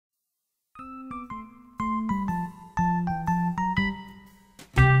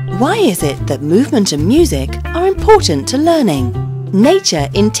Why is it that movement and music are important to learning? Nature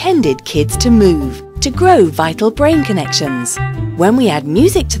intended kids to move, to grow vital brain connections. When we add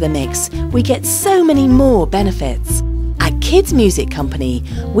music to the mix, we get so many more benefits. At Kids Music Company,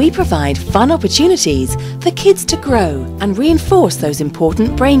 we provide fun opportunities for kids to grow and reinforce those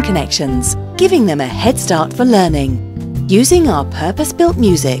important brain connections, giving them a head start for learning. Using our purpose-built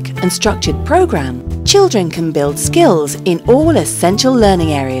music and structured program, children can build skills in all essential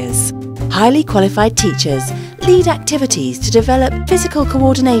learning areas. Highly qualified teachers lead activities to develop physical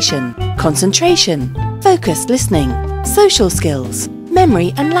coordination, concentration, focused listening, social skills,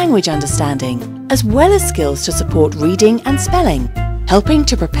 memory and language understanding, as well as skills to support reading and spelling, helping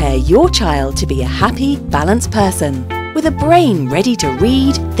to prepare your child to be a happy, balanced person with a brain ready to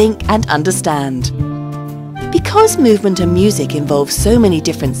read, think and understand. Because movement and music involve so many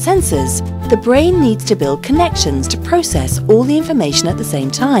different senses, the brain needs to build connections to process all the information at the same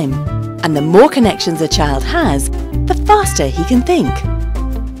time. And the more connections a child has, the faster he can think.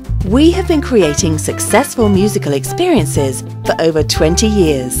 We have been creating successful musical experiences for over 20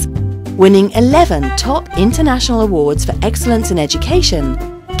 years. Winning 11 top international awards for excellence in education,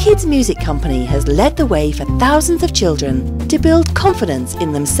 Kids Music Company has led the way for thousands of children to build confidence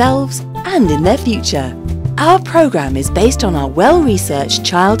in themselves and in their future. Our program is based on our well-researched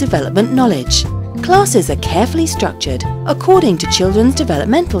child development knowledge. Classes are carefully structured according to children's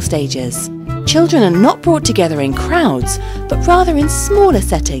developmental stages. Children are not brought together in crowds, but rather in smaller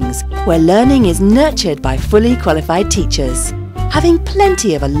settings where learning is nurtured by fully qualified teachers. Having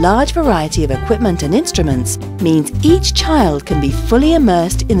plenty of a large variety of equipment and instruments means each child can be fully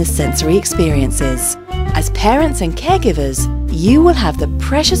immersed in the sensory experiences. As parents and caregivers, you will have the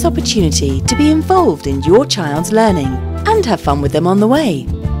precious opportunity to be involved in your child's learning and have fun with them on the way.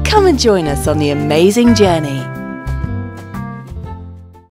 Come and join us on the amazing journey.